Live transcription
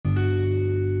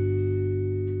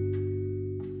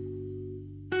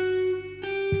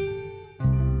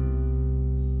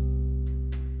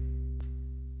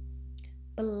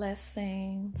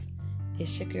blessings.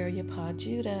 It's your girl, Yapa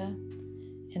Judah.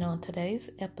 And on today's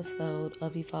episode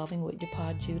of Evolving with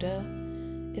Yapa Judah,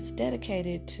 it's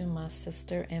dedicated to my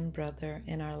sister and brother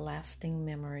and our lasting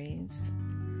memories.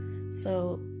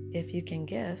 So, if you can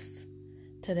guess,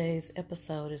 today's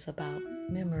episode is about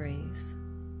memories.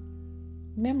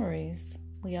 Memories,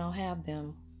 we all have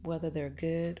them. Whether they're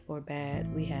good or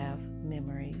bad, we have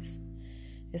memories.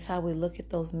 It's how we look at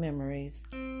those memories.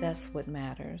 That's what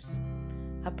matters.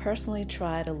 I personally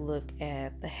try to look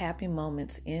at the happy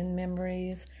moments in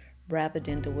memories rather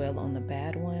than dwell on the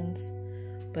bad ones.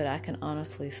 But I can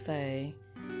honestly say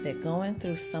that going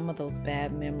through some of those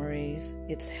bad memories,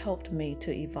 it's helped me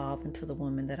to evolve into the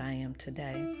woman that I am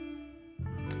today.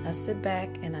 I sit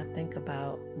back and I think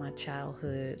about my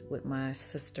childhood with my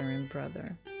sister and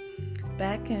brother.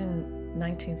 Back in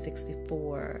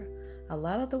 1964, a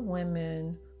lot of the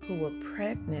women who were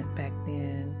pregnant back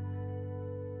then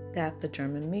got the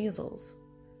German measles.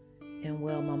 And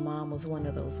well, my mom was one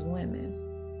of those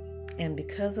women. And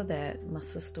because of that, my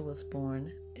sister was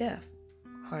born deaf,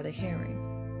 hard of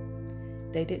hearing.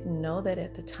 They didn't know that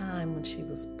at the time when she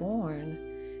was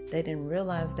born. They didn't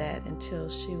realize that until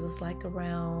she was like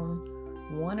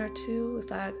around 1 or 2,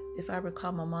 if I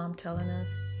recall my mom telling us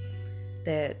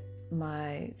that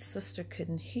my sister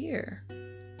couldn't hear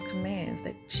commands,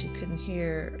 that she couldn't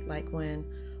hear, like when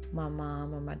my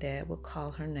mom or my dad would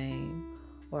call her name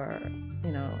or,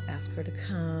 ask her to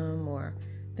come or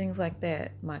things like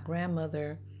that. My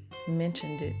grandmother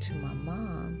mentioned it to my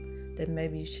mom that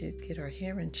maybe you should get her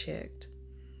hearing checked.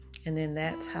 And then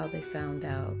that's how they found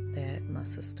out that my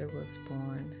sister was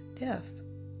born deaf.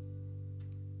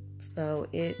 So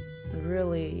it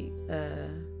really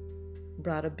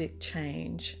brought a big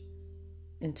change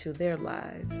into their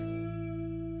lives.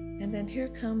 And then here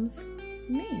comes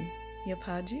me,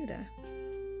 Yapa Judah.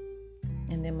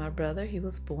 And then my brother, he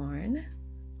was born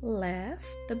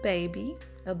last, the baby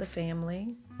of the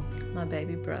family, my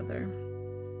baby brother.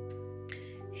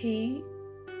 He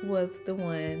was the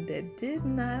one that did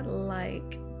not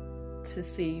like to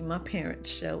see my parents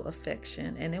show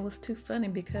affection. And it was too funny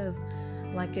because,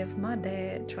 like, if my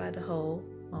dad tried to hold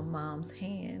my mom's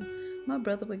hand, my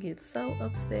brother would get so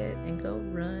upset and go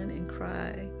run and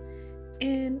cry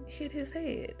and hit his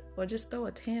head or just throw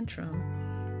a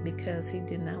tantrum because he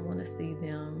did not want to see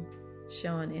them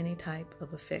showing any type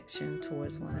of affection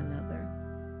towards one another.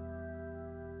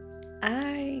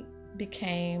 I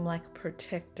became like a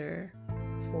protector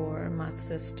for my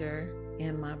sister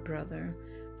and my brother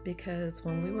because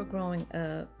when we were growing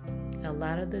up, a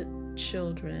lot of the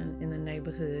children in the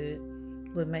neighborhood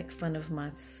would make fun of my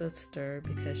sister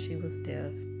because she was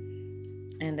deaf.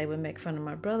 And they would make fun of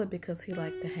my brother because he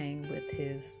liked to hang with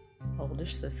his older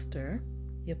sister,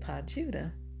 Yapa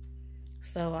Judah.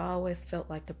 So I always felt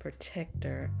like the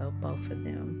protector of both of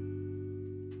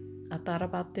them. I thought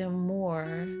about them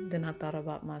more than I thought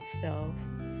about myself.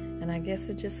 And I guess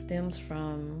it just stems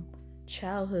from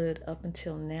childhood up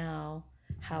until now,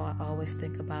 how I always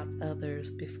think about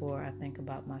others before I think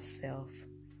about myself.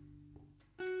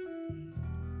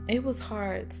 It was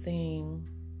hard seeing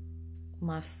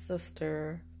my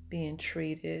sister being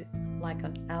treated like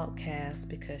an outcast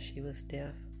because she was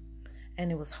deaf.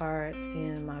 And it was hard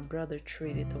seeing my brother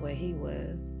treated the way he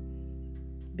was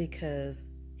because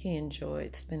he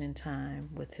enjoyed spending time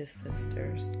with his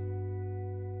sisters.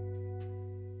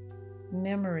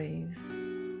 Memories.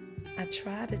 I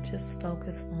try to just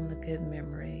focus on the good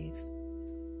memories.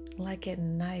 Like at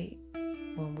night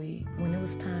when it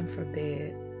was time for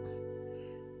bed,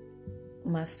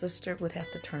 my sister would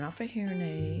have to turn off her hearing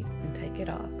aid and take it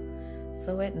off.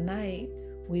 So at night,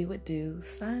 we would do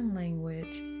sign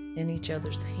language in each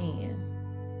other's hand.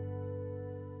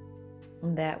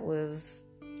 And that was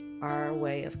our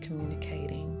way of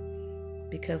communicating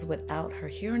because without her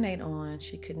hearing aid on,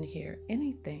 she couldn't hear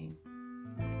anything.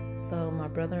 So my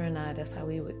brother and I, that's how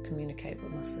we would communicate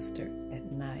with my sister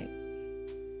at night.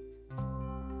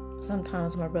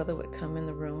 Sometimes my brother would come in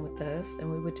the room with us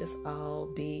and we would just all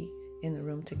be in the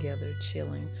room together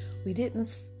chilling. We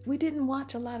didn't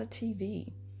watch a lot of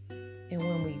TV. And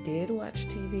when we did watch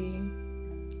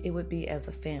TV, it would be as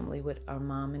a family with our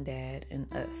mom and dad and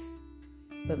us.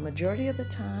 But majority of the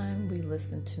time we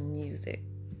listened to music.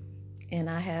 And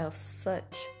I have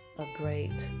such a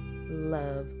great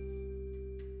love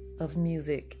of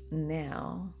music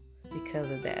now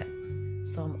because of that.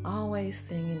 So I'm always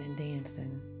singing and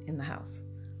dancing in the house.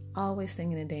 Always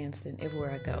singing and dancing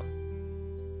everywhere I go.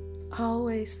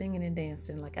 Always singing and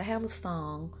dancing. Like I have a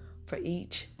song for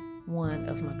each one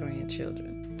of my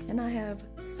grandchildren. And I have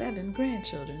 7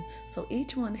 grandchildren, so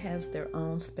each one has their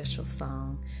own special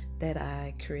song that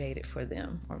I created for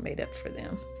them or made up for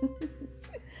them.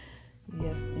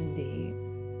 Yes, indeed.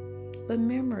 But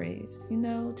memories,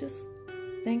 just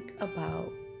think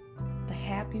about the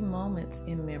happy moments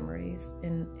in memories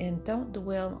and don't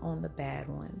dwell on the bad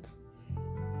ones.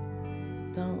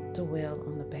 Don't dwell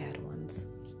on the bad ones.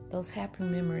 Those happy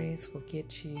memories will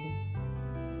get you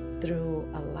through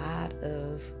a lot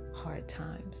of hard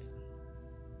times.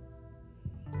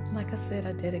 Like I said,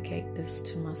 I dedicate this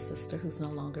to my sister who's no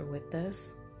longer with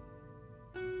us.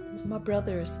 My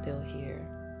brother is still here.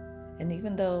 And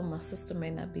even though my sister may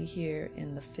not be here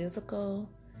in the physical,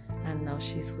 I know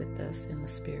she's with us in the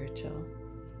spiritual.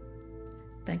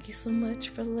 Thank you so much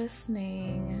for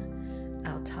listening.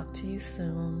 I'll talk to you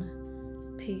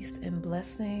soon. Peace and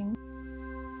blessing.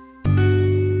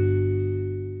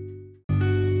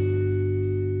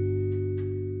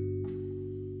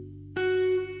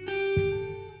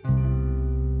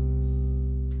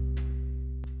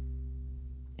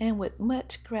 And with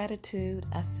much gratitude,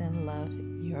 I send love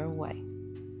your way.